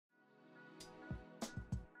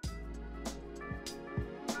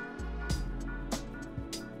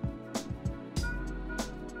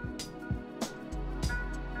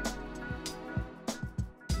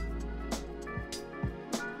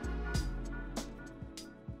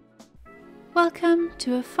Welcome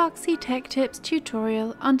to a Foxy Tech Tips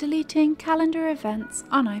tutorial on deleting calendar events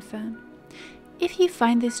on iPhone. If you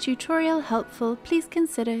find this tutorial helpful, please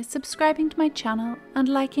consider subscribing to my channel and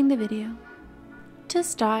liking the video. To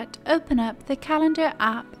start, open up the Calendar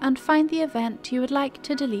app and find the event you would like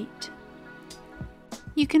to delete.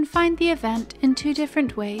 You can find the event in two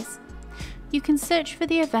different ways. You can search for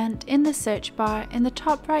the event in the search bar in the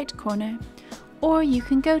top right corner, or you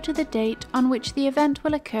can go to the date on which the event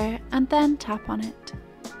will occur and then tap on it.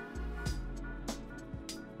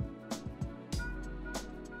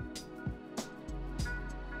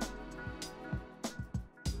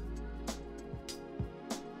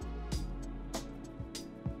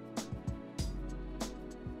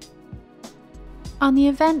 On the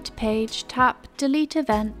event page, tap Delete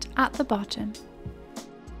Event at the bottom.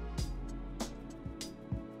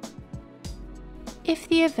 If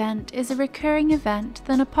the event is a recurring event,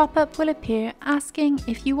 then a pop-up will appear asking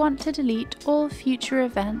if you want to delete all future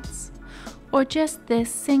events, or just this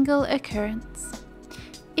single occurrence.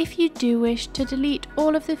 If you do wish to delete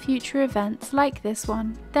all of the future events like this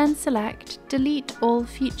one, then select Delete All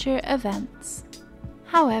Future Events.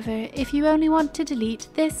 However, if you only want to delete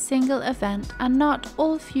this single event and not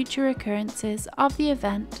all future occurrences of the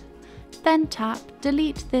event, then tap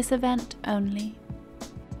Delete this event only.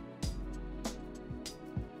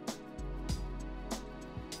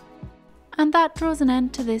 And that draws an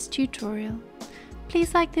end to this tutorial.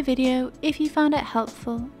 Please like the video if you found it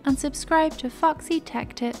helpful and subscribe to Foxy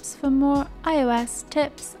Tech Tips for more iOS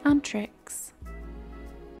tips and tricks.